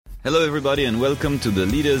Hello everybody and welcome to the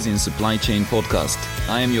Leaders in Supply Chain podcast.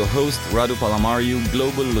 I am your host Radu Palamariu,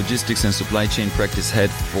 Global Logistics and Supply Chain Practice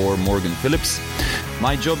Head for Morgan Phillips.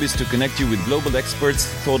 My job is to connect you with global experts,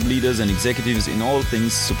 thought leaders and executives in all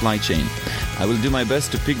things supply chain. I will do my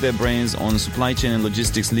best to pick their brains on supply chain and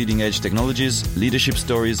logistics leading edge technologies, leadership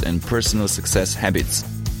stories and personal success habits.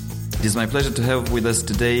 It is my pleasure to have with us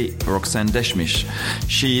today Roxanne Deshmish.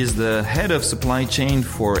 She is the head of supply chain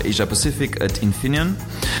for Asia Pacific at Infineon.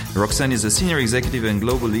 Roxanne is a senior executive and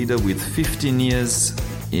global leader with 15 years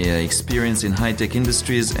experience in high-tech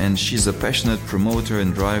industries, and she's a passionate promoter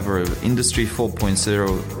and driver of Industry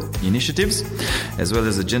 4.0 initiatives, as well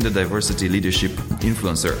as a gender diversity leadership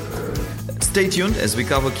influencer. Stay tuned as we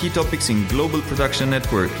cover key topics in global production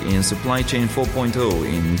network, in supply chain 4.0,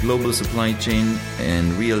 in global supply chain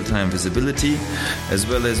and real-time visibility, as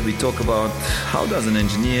well as we talk about how does an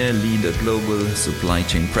engineer lead a global supply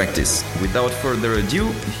chain practice. Without further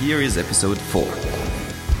ado, here is episode 4.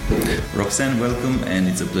 Roxanne, welcome, and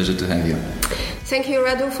it's a pleasure to have you. Thank you,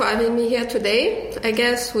 Radu, for having me here today. I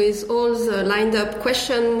guess with all the lined up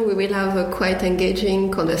questions, we will have a quite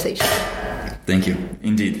engaging conversation. Thank you.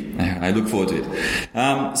 Indeed. I look forward to it.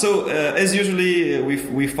 As usually,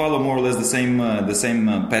 we follow more or less the same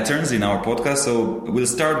patterns in our podcast. So we'll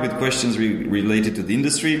start with questions related to the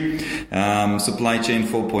industry, supply chain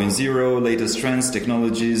 4.0, latest trends,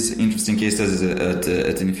 technologies, interesting case studies at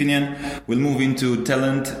Infineon. We'll move into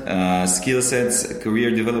talent, skill sets,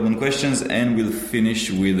 career development questions, and we'll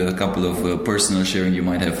finish with a couple of personal sharing you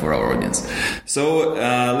might have for our audience. So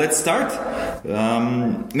let's start.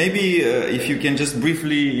 Maybe if you can just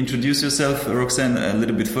briefly introduce yourself, Roxanne, a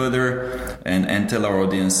little bit further and tell our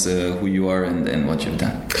audience who you are and what you've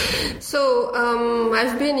done. So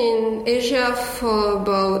I've been in Asia for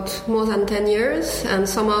about more than 10 years, and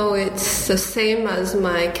somehow it's the same as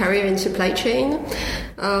my career in supply chain.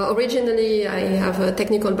 Originally, I have a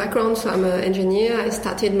technical background, so I'm an engineer. I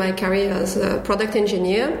started my career as a product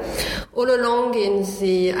engineer. All along in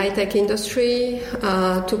the high-tech industry,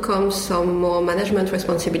 took on some more management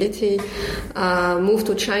responsibility, moved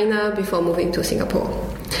to China before moving to Singapore.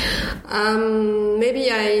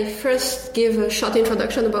 Maybe I first give a short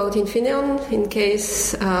introduction about Infineon in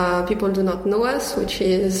case people do not know us, which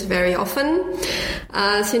is very often,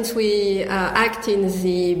 since we act in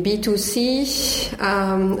the B2C,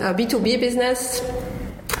 B2B business.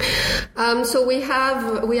 So we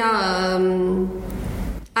are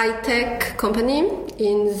high-tech company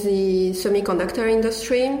in the semiconductor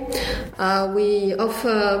industry. We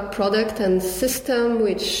offer product and system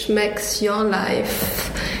which makes your life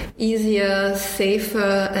easier,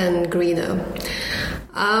 safer, and greener.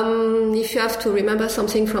 If you have to remember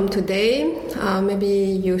something from today, maybe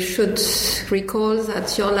you should recall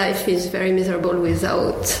that your life is very miserable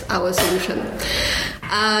without our solution.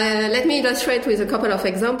 Let me illustrate with a couple of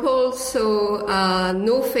examples. So,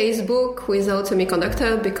 no Facebook without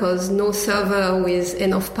semiconductor, because no server with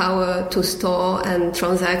enough power to store and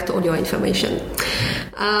transact all your information.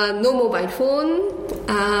 No mobile phone,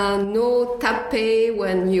 no tap pay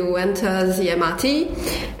when you enter the MRT,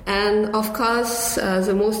 and of course,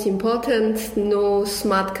 the most important, no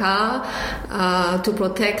smart car to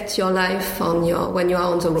protect your life when you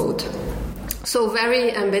are on the road. So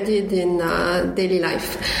very embedded in daily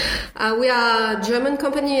life. We are a German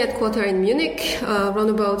company headquartered in Munich, around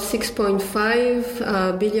about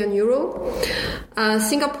 6.5 billion euro.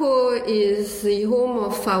 Singapore is the home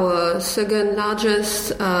of our second largest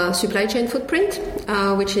supply chain footprint,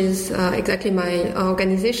 which is exactly my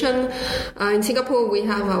organization. In Singapore, we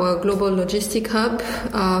have our global logistic hub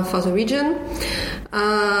for the region.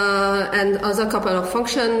 And other couple of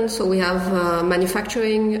functions. So we have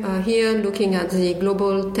manufacturing here, looking at the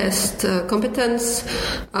global test competence.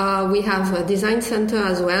 We have a design center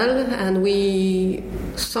as well, and we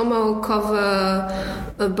somehow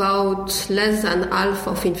cover about less than half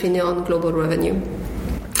of Infineon global revenue.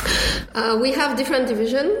 We have different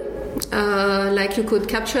divisions. Like you could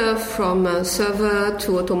capture from server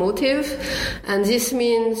to automotive, and this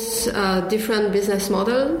means different business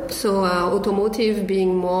model. So automotive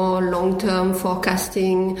being more long-term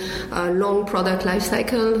forecasting, long product life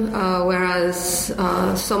cycle, whereas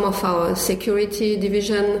some of our security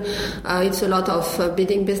division, it's a lot of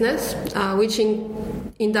bidding business, which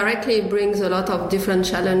indirectly brings a lot of different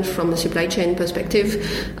challenge from a supply chain perspective,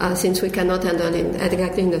 since we cannot handle it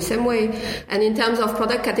exactly in the same way. And in terms of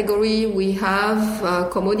product category, we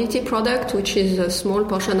have commodity product, which is a small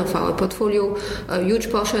portion of our portfolio, a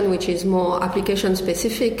huge portion which is more application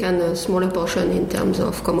specific, and a smaller portion in terms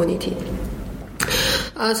of commodity.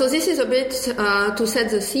 So this is a bit to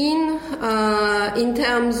set the scene. in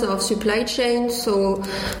terms of supply chain. So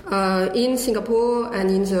in Singapore and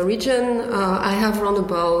in the region, I have around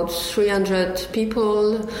about 300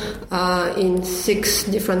 people in 6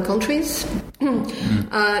 different countries,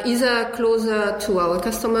 either closer to our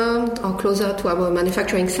customer or closer to our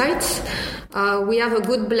manufacturing sites. We have a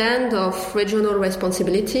good blend of regional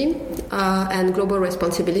responsibility and global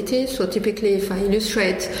responsibility. So typically, if I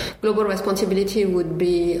illustrate, global responsibility would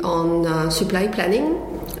be on supply planning,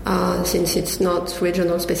 since it's not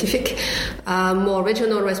regional specific. More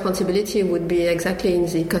regional responsibility would be exactly in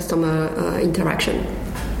the customer interaction.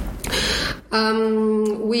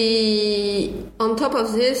 On top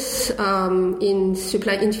of this, in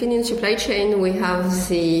Infineon supply chain, we have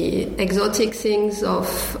the exotic things of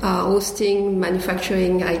hosting,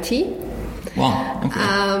 manufacturing, IT. Wow.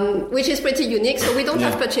 Okay. Which is pretty unique. So we don't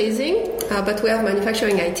have purchasing, but we have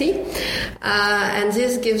manufacturing IT. And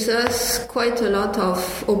this gives us quite a lot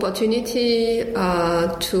of opportunity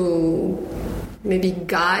to maybe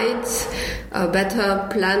guide a better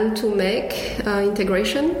plan to make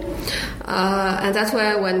integration. And that's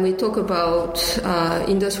why when we talk about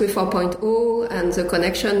Industry 4.0 and the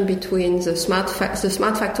connection between the smart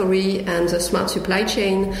factory and the smart supply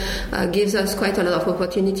chain gives us quite a lot of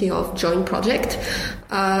opportunity of joint project.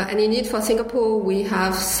 And indeed for Singapore, we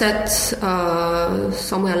have set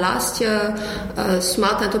somewhere last year a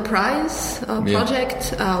smart enterprise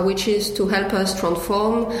project, which is to help us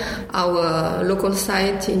transform our local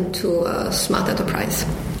site into a smart enterprise.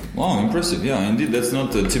 Wow, impressive. Yeah, indeed, that's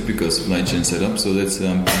not a typical supply chain setup, so that's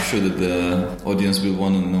I'm sure that the audience will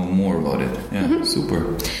want to know more about it. Yeah,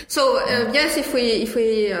 super. So yes, if we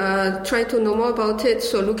try to know more about it,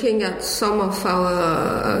 so looking at some of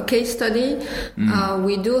our case study,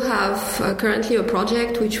 we do have currently a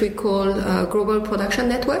project which we call Global Production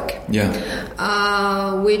Network,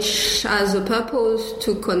 which has a purpose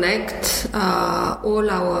to connect all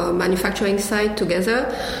our manufacturing site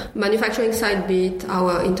together. Manufacturing site, be it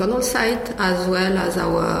our internal site as well as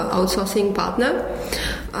our outsourcing partner,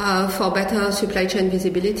 for better supply chain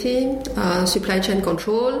visibility, supply chain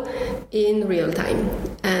control in real time.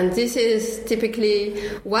 And this is typically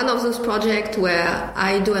one of those projects where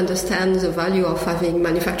I do understand the value of having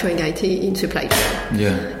manufacturing IT in supply chain.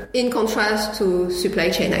 Yeah. In contrast to supply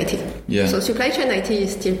chain IT. Yeah. So supply chain IT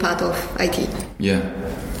is still part of IT. Yeah.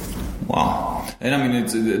 Wow. And I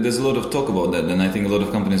mean, there's a lot of talk about that, and I think a lot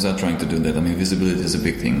of companies are trying to do that. I mean, visibility is a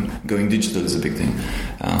big thing. Going digital is a big thing.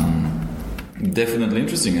 Definitely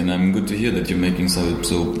interesting, and I'm good to hear that you're making so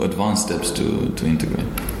advanced steps to integrate.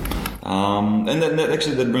 And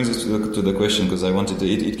that brings us to the question, because I wanted to.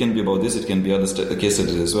 It can be about this. It can be other case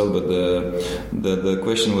studies as well. But the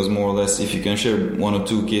question was more or less if you can share 1 or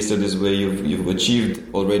 2 case studies where you've achieved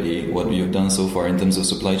already what you've done so far in terms of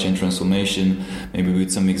supply chain transformation, maybe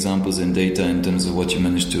with some examples and data in terms of what you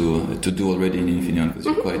managed to do already in Infineon, because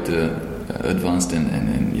you're quite advanced and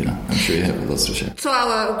I'm sure you have lots to share. So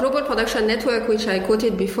our global production network, which I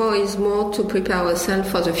quoted before, is more to prepare ourselves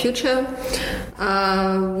for the future.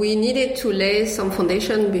 We needed to lay some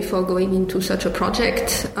foundation before going into such a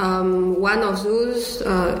project. One of those,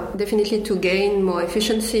 definitely to gain more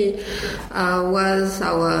efficiency, was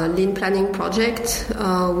our lean planning project,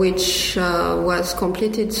 which was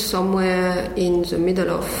completed somewhere in the middle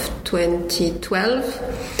of 2012.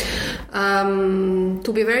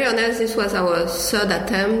 To be very honest, this was our 3rd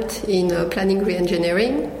attempt in planning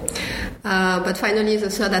re-engineering. But finally, the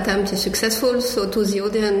 3rd attempt is successful. So to the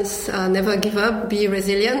audience, never give up, be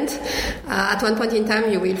resilient. At one point in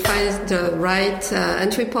time, you will find the right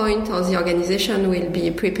entry point, or the organization will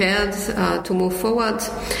be prepared to move forward.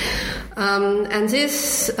 And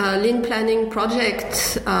this lean planning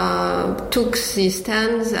project took the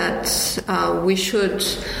stance that we should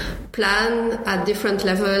plan at different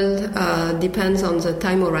level, depends on the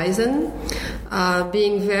time horizon,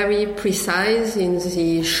 being very precise in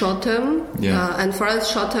the short term. And for us,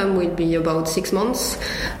 short term will be about 6 months,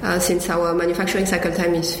 since our manufacturing cycle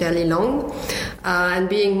time is fairly long, and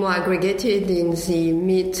being more aggregated in the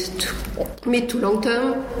mid to long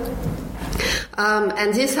term.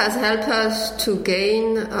 And this has helped us to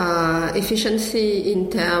gain efficiency in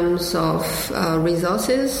terms of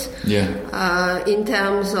resources, in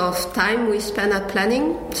terms of time we spend at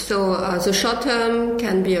planning. So the short term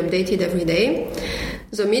can be updated every day.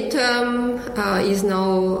 The midterm is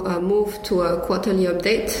now moved to a quarterly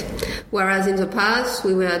update, whereas in the past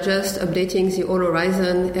we were just updating the whole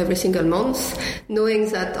horizon every single month, knowing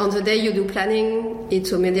that on the day you do planning,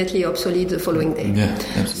 it's immediately obsolete the following day. Yeah,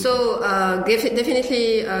 absolutely. So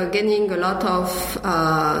definitely gaining a lot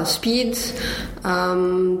of speed.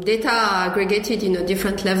 Data are aggregated in a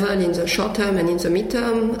different level in the short term and in the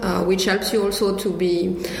midterm, which helps you also to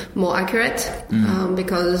be more accurate,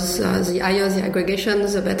 because the higher the aggregation,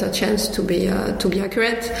 the better chance to be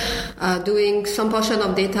accurate. Doing some portion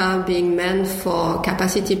of data being meant for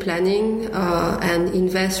capacity planning and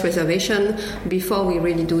invest reservation before we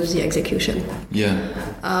really do the execution.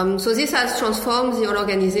 Yeah. So this has transformed the whole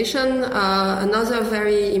organization. Another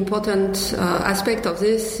very important aspect of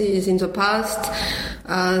this is in the past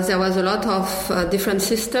there was a lot of different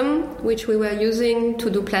systems which we were using to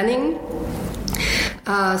do planning.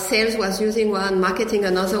 Sales was using one, marketing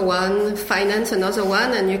another one, finance another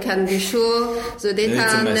one, and you can be sure the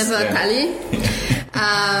data never tally.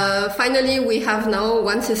 Finally, we have now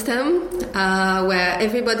one system where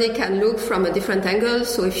everybody can look from a different angle.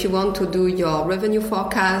 So if you want to do your revenue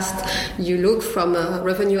forecast, you look from a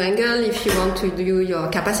revenue angle. If you want to do your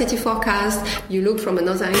capacity forecast, you look from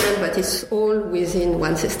another angle, but it's all within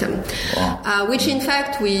one system. Wow. Which in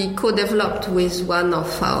fact we co-developed with one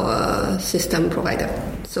of our system provider.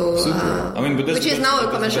 So, which is now a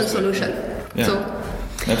commercial solution. Yeah. So,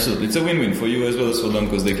 absolutely. It's a win-win for you as well as for them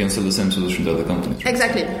because they can sell the same solution to other companies.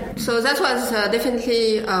 Exactly. So that was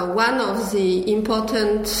definitely one of the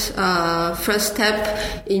important first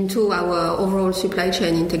step into our overall supply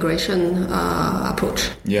chain integration approach.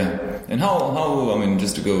 Yeah. And how I mean,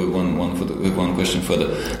 just to go with one question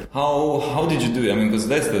further, how did you do it? I mean, because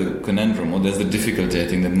that's the conundrum or that's the difficulty I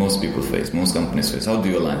think that most people face, most companies face. How do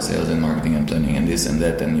you align sales and marketing and planning and this and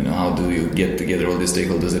that? And, how do you get together all these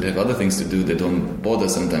stakeholders that have other things to do that don't bother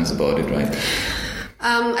sometimes about it, right?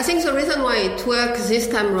 I think the reason why it worked this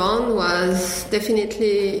time around was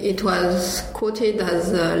definitely it was quoted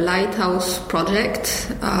as a lighthouse project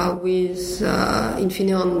with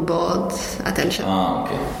Infineon board attention.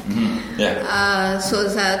 Okay. Mm-hmm. Yeah. So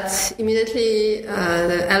that immediately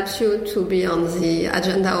helps you to be on the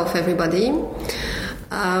agenda of everybody.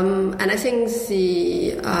 And I think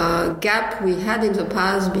the gap we had in the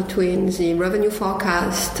past between the revenue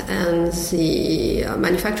forecast and the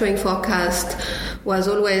manufacturing forecast was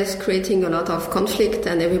always creating a lot of conflict,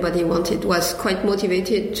 and everybody was quite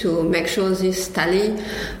motivated to make sure this tally,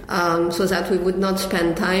 so that we would not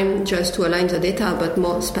spend time just to align the data,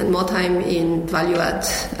 but spend more time in value-add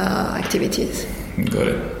activities. Got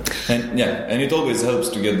it. And it always helps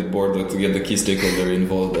to get the board or to get the key stakeholder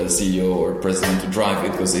involved, the CEO or president, to drive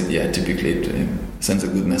it, because typically it sends a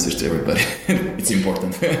good message to everybody. It's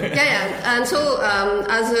important. Yeah. And so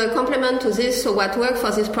as a complement to this, so what worked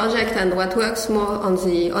for this project and what works more on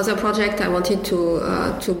the other project I wanted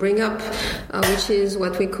to bring up, which is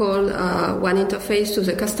what we call one interface to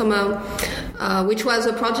the customer, which was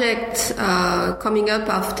a project coming up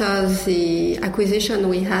after the acquisition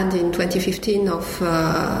we had in 2015 of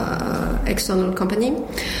external company.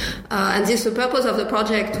 And the purpose of the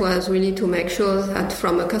project was really to make sure that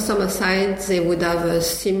from a customer side they would have a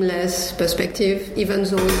seamless perspective, even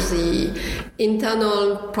though the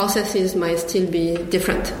internal processes might still be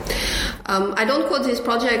different. I don't quote this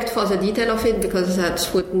project for the detail of it because that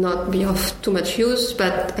would not be of too much use,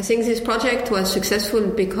 but I think this project was successful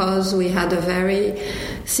because we had a very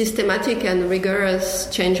systematic and rigorous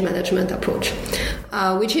change management approach,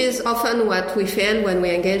 which is often what we fail when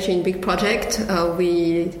we engage in big projects.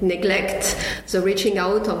 We neglect the reaching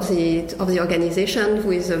out of the organization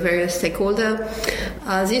with the various stakeholders.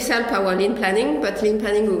 This helped our lean planning, but lean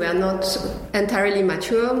planning we were not entirely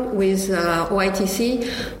mature with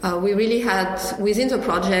OITC. We really had within the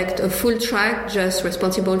project a full track just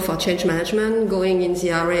responsible for change management, going in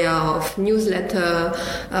the area of newsletter,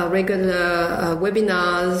 regular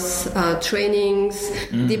webinars, trainings,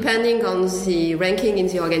 depending on the ranking in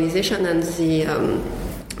the organization and the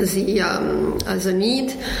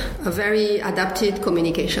need, a very adapted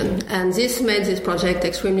communication. And this made this project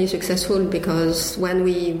extremely successful because when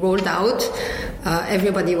we rolled out,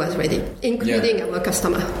 everybody was ready, including our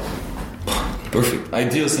customer. Perfect.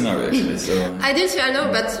 Ideal scenario, actually. Ideal scenario,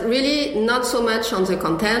 but really not so much on the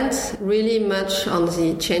content, really much on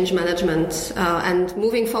the change management. And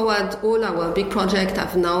moving forward, all our big projects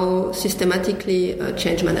have now systematically a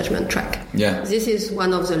change management track. Yeah. This is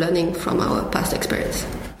one of the learning from our past experience.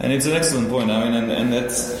 And it's an excellent point. I mean, and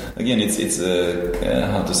that's again, it's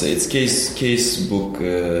how to say, it's case book.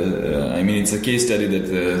 I mean, it's a case study that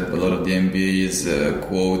a lot of the MBAs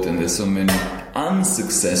quote, and there's so many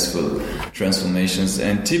unsuccessful transformations,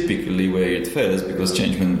 and typically where it fails because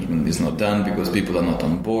change management is not done, because people are not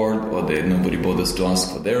on board, or nobody bothers to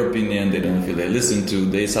ask for their opinion, they don't feel they're listened to,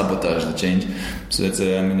 they sabotage the change. So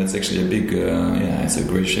that's actually a big, it's a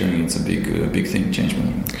great sharing, it's a big thing, change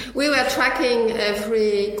management. We were tracking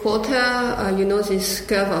every quarter, this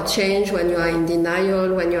curve of change when you are in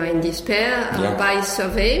denial, when you are in despair, by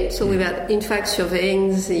survey. So we were in fact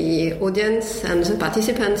surveying the audience and the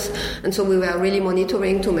participants, and so we were really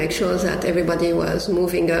monitoring to make sure that everybody was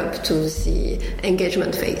moving up to the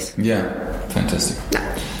engagement phase. Yeah, fantastic.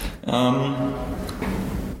 Yeah.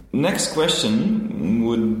 Next question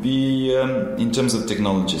would be in terms of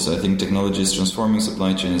technology. So I think technology is transforming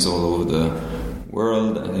supply chains all over the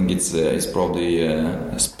world. I think it's probably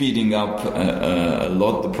speeding up a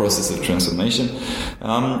lot the process of transformation.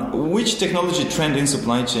 Which technology trend in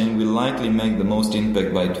supply chain will likely make the most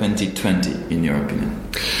impact by 2020, in your opinion?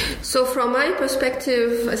 So from my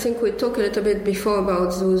perspective, I think we talked a little bit before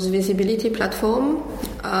about those visibility platform.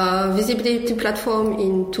 Visibility platform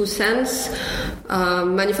in two sense.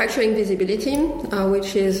 Manufacturing visibility,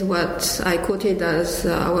 which is what I quoted as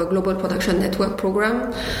our Global Production Network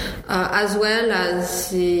program, as well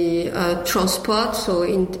as the transport, so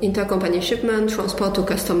intercompany shipment, transport to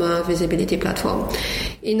customer visibility platform.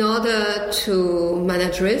 In order to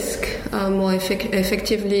manage risk more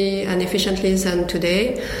effectively and efficiently than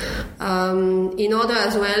today, in order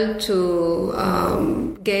as well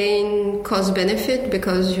to gain cost benefit,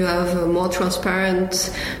 because you have a more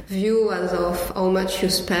transparent view as of how much you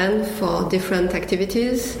spend for different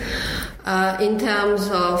activities. In terms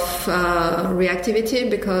of reactivity,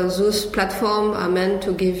 because those platforms are meant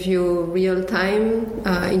to give you real-time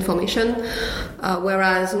information,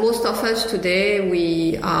 whereas most of us today,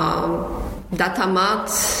 we are data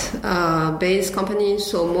mart based companies,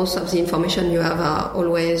 so most of the information you have are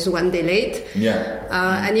always one day late.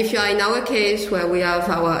 And if you are in our case, where we have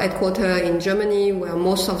our headquarters in Germany, where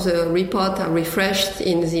most of the reports are refreshed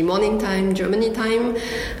in the morning time, Germany time,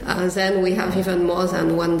 then we have even more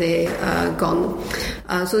than one day gone.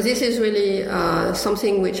 So this is really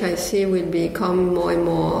something which I see will become more and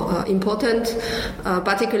more important,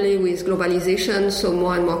 particularly with globalization. So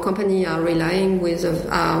more and more companies are relying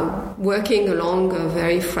working along a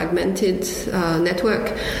very fragmented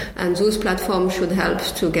network, and those platforms should help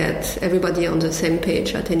to get everybody on the same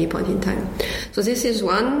page at any point in time. So this is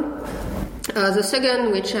one. The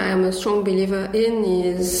second, which I am a strong believer in,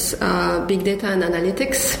 is big data and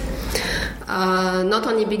analytics. Not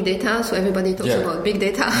only big data, so everybody talks about big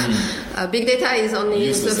data. Big data is only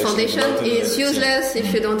useless, the foundation. It's useless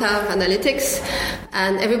if you don't have analytics.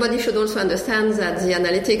 And everybody should also understand that the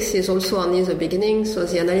analytics is also only the beginning. So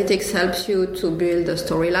the analytics helps you to build a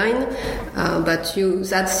storyline, but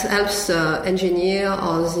that helps the engineer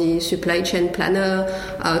or the supply chain planner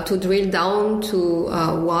to drill down to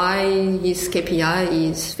why his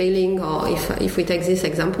KPI is failing, or if we take this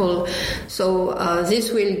example. So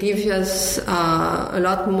this will give us a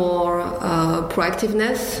lot more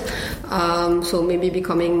proactiveness. So maybe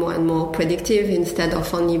becoming more and more predictive instead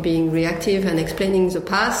of only being reactive and explaining the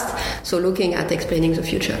past. So looking at explaining the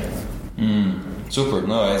future. Super.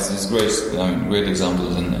 No, it's great. Great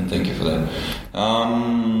examples, and thank you for that.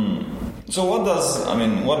 So what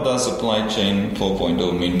does supply chain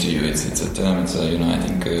 4.0 mean to you? It's a term. It's I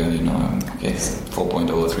think it's 4.0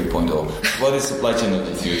 or 3.0. What is supply chain of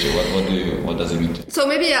the future? What does it mean to you? So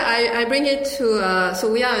maybe I bring it to. So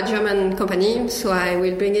we are a German company, so I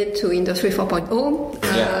will bring it to Industry 4.0.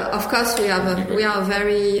 Of course, we are a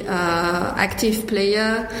very active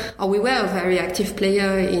player, or we were a very active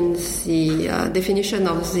player in the definition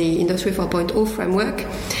of the Industry 4.0 framework.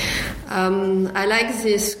 I like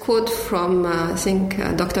this quote from, I think,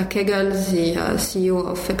 Dr. Kegel, the CEO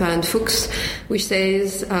of Pepper & Fuchs, which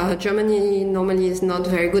says, Germany normally is not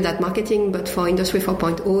very good at marketing, but for Industry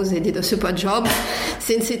 4.0, they did a super job,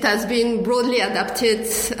 since it has been broadly adapted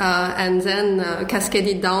and then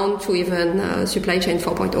cascaded down to even Supply Chain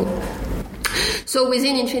 4.0. So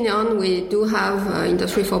within Infineon, we do have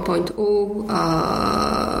Industry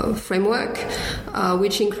 4.0 framework,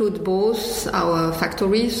 which include both our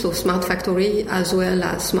factories, so smart factory, as well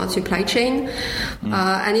as smart supply chain.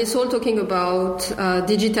 And it's all talking about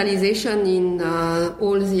digitalization in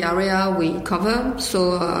all the area we cover.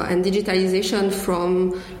 So, and digitalization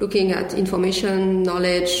from looking at information,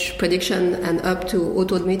 knowledge, prediction, and up to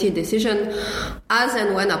automated decision as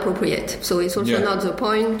and when appropriate. So it's also not the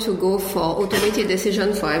point to go for automated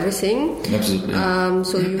decision for everything. Absolutely.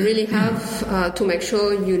 So you really have to make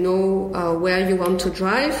sure you know where you want to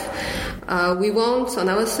drive. We want on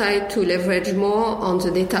our side to leverage more on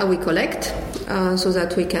the data we collect so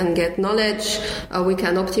that we can get knowledge, we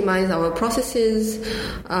can optimize our processes.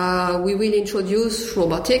 We will introduce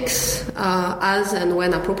robotics as and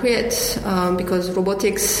when appropriate because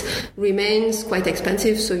robotics remains quite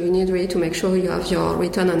expensive, so you need really to make sure you have your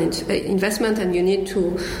return on investment, and you need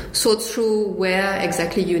to sort through where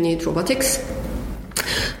exactly you need robotics.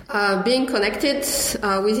 Being connected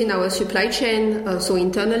within our supply chain, so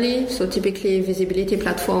internally, so typically visibility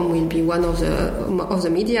platform will be one of the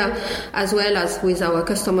media, as well as with our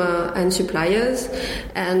customer and suppliers.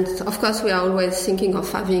 And of course, we are always thinking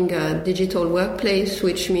of having a digital workplace,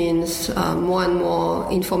 which means more and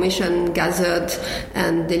more information gathered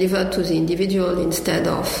and delivered to the individual instead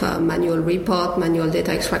of manual report, manual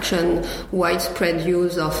data extraction, widespread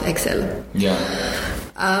use of Excel. Yeah.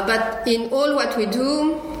 But in all what we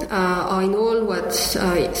do, or in all what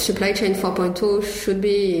Supply Chain 4.0 should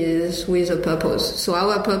be, is with a purpose. So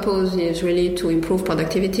our purpose is really to improve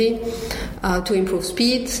productivity, to improve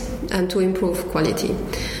speed, and to improve quality.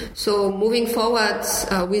 So moving forward,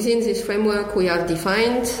 within this framework we have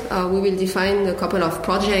defined, we will define a couple of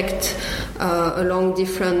projects along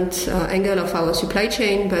different angle of our supply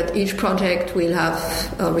chain, but each project will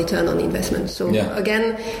have a return on investment. So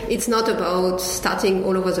again, it's not about starting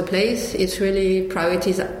all over the place. It's really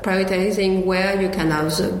prioritizing where you can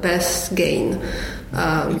have the best gain.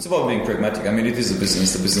 It's about being pragmatic. I mean, it is a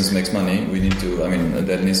business. The business makes money. We need to,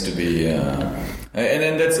 that needs to be... and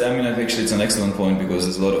then that's, actually it's an excellent point because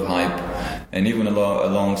there's a lot of hype, and even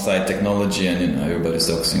alongside technology, and everybody's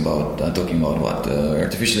talking about what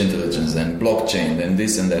artificial intelligence and blockchain and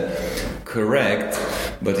this and that. Correct,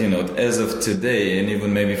 but as of today, and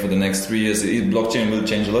even maybe for the next 3 years, blockchain will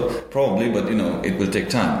change a lot, probably, but it will take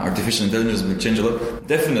time. Artificial intelligence will change a lot,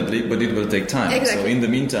 definitely, but it will take time. Exactly. So in the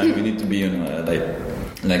meantime, we need to be,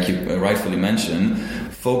 like you rightfully mentioned,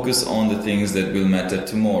 focus on the things that will matter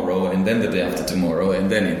tomorrow, and then the day after tomorrow,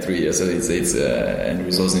 and then in 3 years. So it's and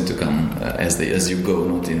results need to come as you go,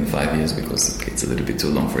 not in 5 years, because it's a little bit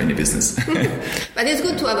too long for any business. But it's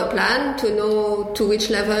good to have a plan, to know to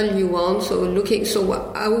which level you want. So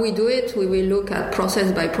how we do it, we will look at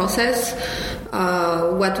process by process,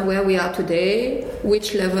 where we are today,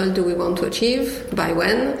 which level do we want to achieve, by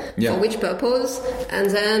when, for which purpose,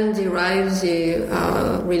 and then derive the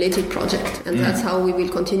related project, and that's how we will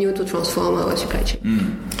continue to transform our supply chain.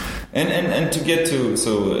 And to get to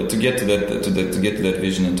that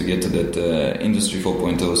vision, and to get to that industry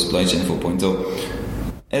 4.0, supply chain 4.0,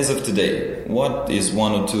 as of today, what is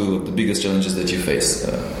one or two of the biggest challenges that you face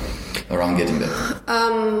around getting there?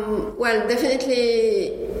 Well,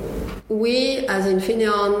 definitely we as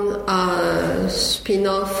Infineon are a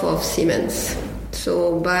spin-off of Siemens.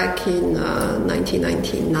 So back in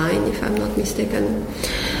 1999, if I'm not mistaken.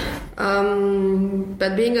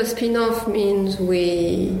 But being a spin-off means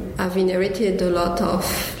we have inherited a lot of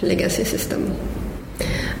legacy system.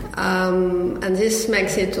 And this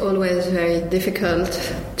makes it always very difficult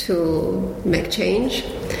to make change.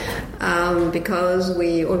 Because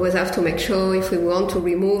we always have to make sure if we want to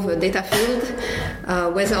remove a data field,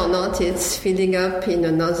 whether or not it's feeding up in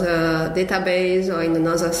another database or in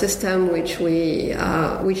another system, which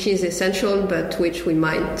is essential, but which we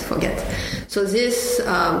might forget. So this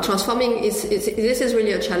this is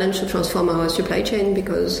really a challenge to transform our supply chain,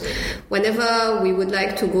 because whenever we would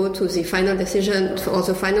like to go to the final decision or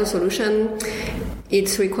the final solution,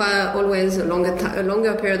 it requires always a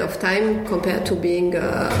longer period of time compared to being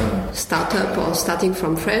a startup or starting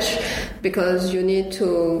from fresh, because you need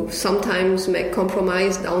to sometimes make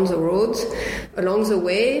compromise down the road, along the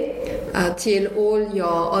way, till all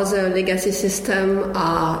your other legacy systems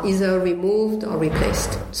are either removed or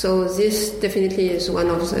replaced. So this definitely is one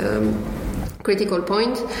of the critical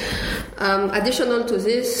points. Additional to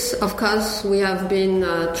this, of course, we have been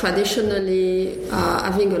traditionally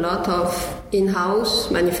having a lot of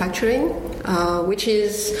in-house manufacturing, which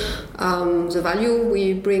is the value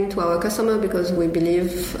we bring to our customer, because we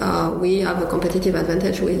believe we have a competitive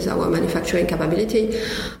advantage with our manufacturing capability.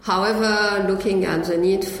 However, looking at the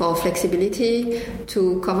need for flexibility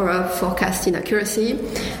to cover up forecast inaccuracy,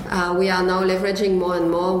 we are now leveraging more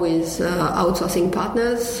and more with outsourcing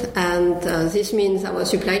partners, and this means our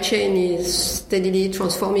supply chain is steadily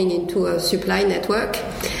transforming into a supply network.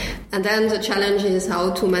 And then the challenge is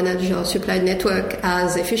how to manage your supply network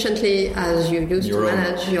as efficiently as you used to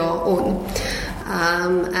manage your own.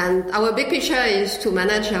 And our big picture is to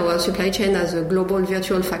manage our supply chain as a global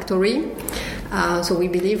virtual factory. So we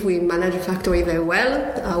believe we manage a factory very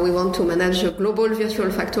well. We want to manage a global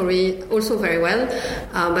virtual factory also very well.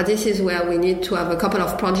 But this is where we need to have a couple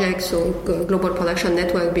of projects, so Global Production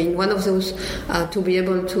Network being one of those, to be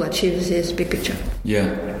able to achieve this big picture.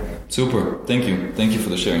 Yeah, super. Thank you for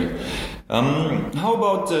the sharing. How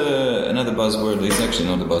about another buzzword? It's actually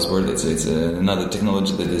not a buzzword. It's another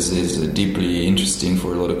technology that is deeply interesting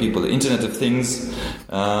for a lot of people. The Internet of Things,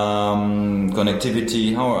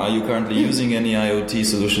 connectivity. How are you currently using any IoT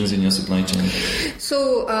solutions in your supply chain?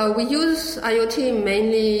 So we use IoT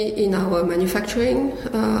mainly in our manufacturing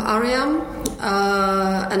area,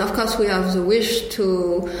 and of course we have the wish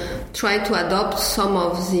to try to adopt some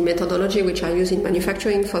of the methodology which are used in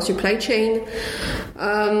manufacturing for supply chain.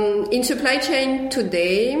 In supply chain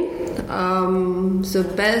today,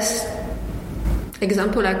 the best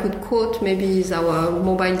example I could quote maybe is our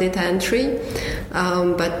mobile data entry,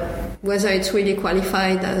 but whether it's really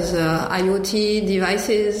qualified as IoT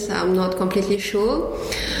devices, I'm not completely sure.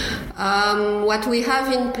 What we have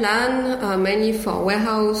in plan, mainly for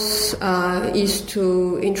warehouse, is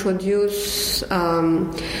to introduce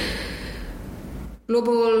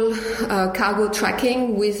global cargo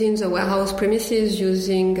tracking within the warehouse premises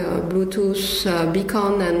using Bluetooth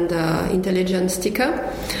beacon and intelligent sticker.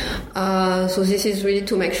 So this is really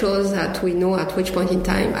to make sure that we know at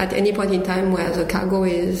any point in time where the cargo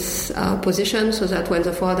is positioned, so that when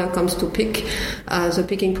the forwarder comes to pick, the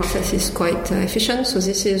picking process is quite efficient. So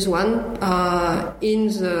this is one in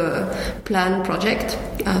the plan project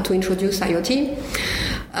to introduce IoT.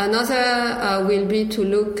 Another will be to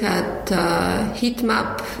look at heat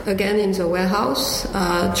map again in the warehouse,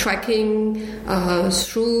 tracking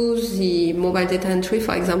through the mobile data entry,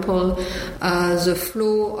 for example, the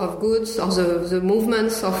flow of goods or the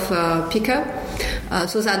movements of picker,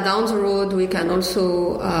 so that down the road we can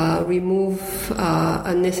also remove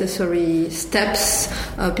unnecessary steps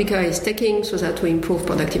picker is taking, so that we improve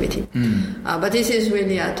productivity. But this is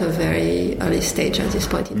really at a very early stage at this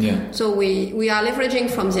point in time. Yeah. So we are leveraging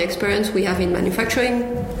from the experience we have in manufacturing.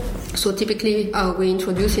 So typically we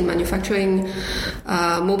introduced in manufacturing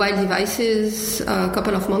mobile devices a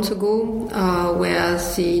couple of months ago, where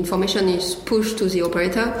the information is pushed to the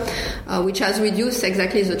operator, which has reduced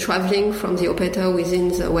exactly the traveling from the operator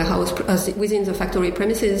within the warehouse, within the factory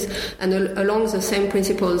premises, and along the same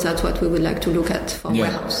principles. That's what we would like to look at for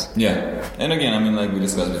warehouse. Yeah, and again, I mean, like we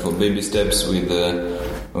discussed before, baby steps with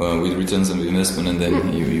returns on investment, and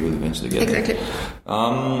then you will eventually get exactly.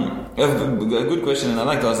 A good question, and I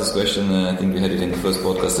like to ask this question. I think we had it in the first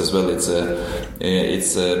podcast as well.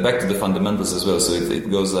 It's back to the fundamentals as well. So it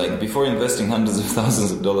goes like, before investing hundreds of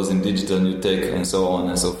thousands of dollars in digital new tech and so on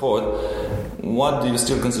and so forth, what do you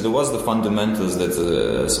still consider? What's the fundamentals that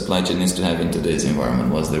the supply chain needs to have in today's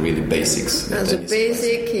environment? What's the really basics? The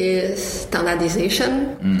basic is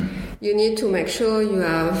standardization. You need to make sure you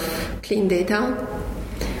have clean data,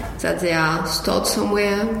 that they are stored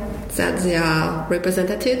somewhere, that they are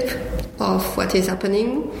representative of what is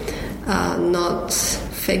happening, not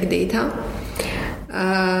fake data.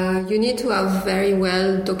 You need to have very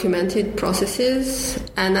well documented processes,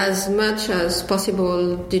 and as much as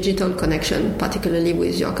possible digital connection, particularly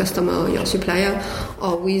with your customer or your supplier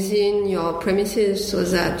or within your premises, so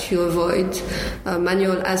that you avoid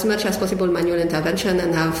as much as possible manual intervention,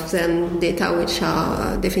 and have then data which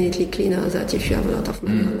are definitely cleaner than if you have a lot of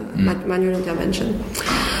manual intervention.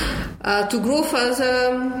 To grow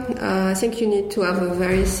further, I think you need to have a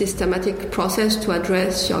very systematic process to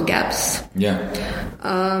address your gaps. Yeah.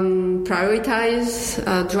 Prioritize,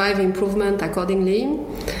 drive improvement accordingly.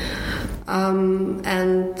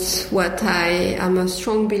 And what I am a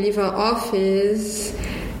strong believer of is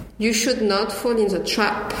you should not fall in the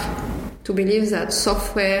trap to believe that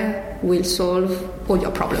software will solve all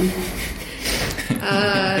your problems.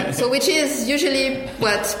 So which is usually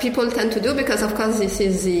what people tend to do, because of course this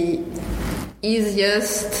is the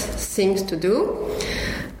easiest things to do.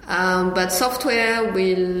 But software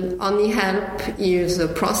will only help if the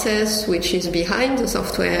process which is behind the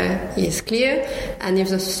software is clear, and if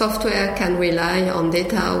the software can rely on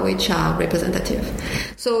data which are representative.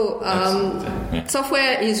 So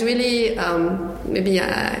software is really, maybe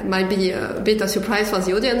might be a bit of surprise for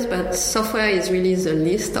the audience, but software is really the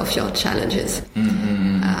least of your challenges.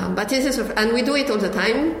 But this is, and we do it all the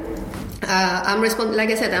time. Like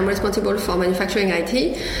I said, I'm responsible for manufacturing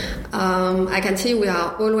IT. I can see we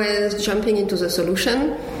are always jumping into the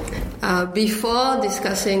solution before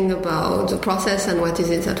discussing about the process and what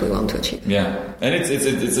is it that we want to achieve. Yeah, and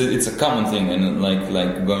it's a common thing, and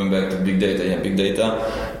like going back to big data. Yeah, big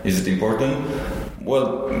data, is it important?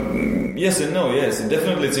 Well, yes and no. Yes,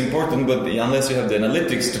 definitely it's important, but unless you have the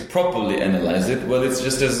analytics to properly analyze it, well, it's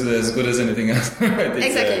just as good as anything else. Right?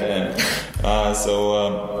 Exactly.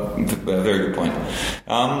 Very good point.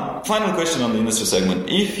 Final question on the industry segment.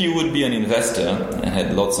 If you would be an investor and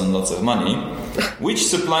had lots and lots of money, which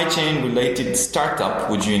supply chain related startup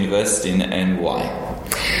would you invest in and why?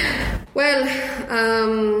 Well,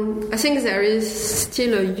 I think there is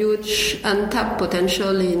still a huge untapped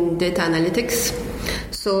potential in data analytics.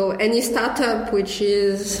 So any startup which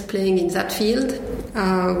is playing in that field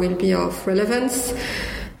will be of relevance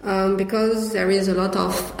because there is a lot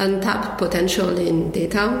of untapped potential in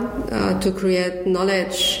data to create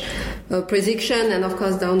knowledge, prediction, and of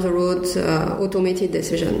course down the road automated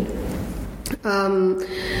decision.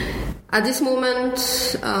 At this moment,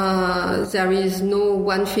 there is no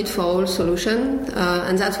one-fit-for-all solution,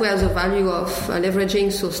 and that's where the value of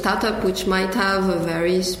leveraging startup, which might have a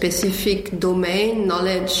very specific domain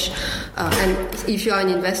knowledge, and if you are an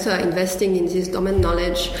investor investing in this domain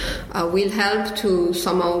knowledge, will help to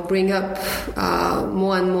somehow bring up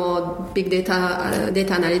more and more big data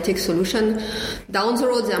analytics solution. Down the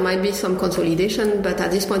road, there might be some consolidation, but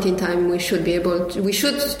at this point in time, we should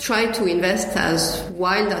try to invest as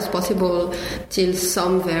wide as possible till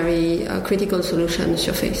some very critical solutions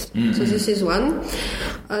surface. Mm-hmm. So this is one.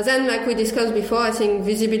 Then, like we discussed before, I think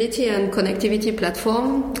visibility and connectivity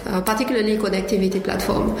platform, particularly connectivity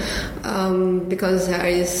platform, because there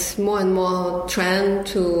is more and more trend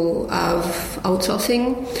to have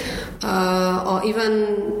outsourcing, or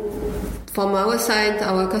even from our side,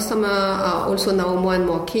 our customer are also now more and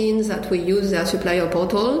more keen that we use their supplier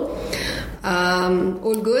portal.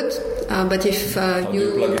 All good, but if how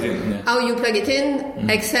you plug it in,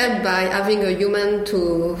 except by having a human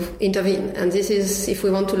to intervene, and this is, if we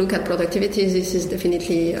want to look at productivity, this is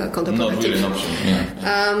definitely counterproductive. Not really an option.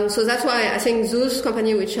 Yeah. So that's why I think those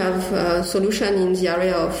companies which have a solution in the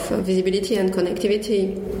area of visibility and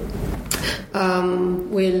connectivity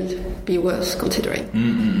will be worth considering.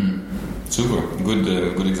 Mm-hmm. Super,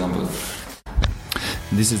 good example.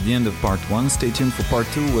 This is the end of part 1. Stay tuned for part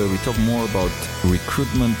 2, where we talk more about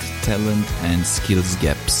recruitment, talent, and skills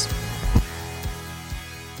gaps.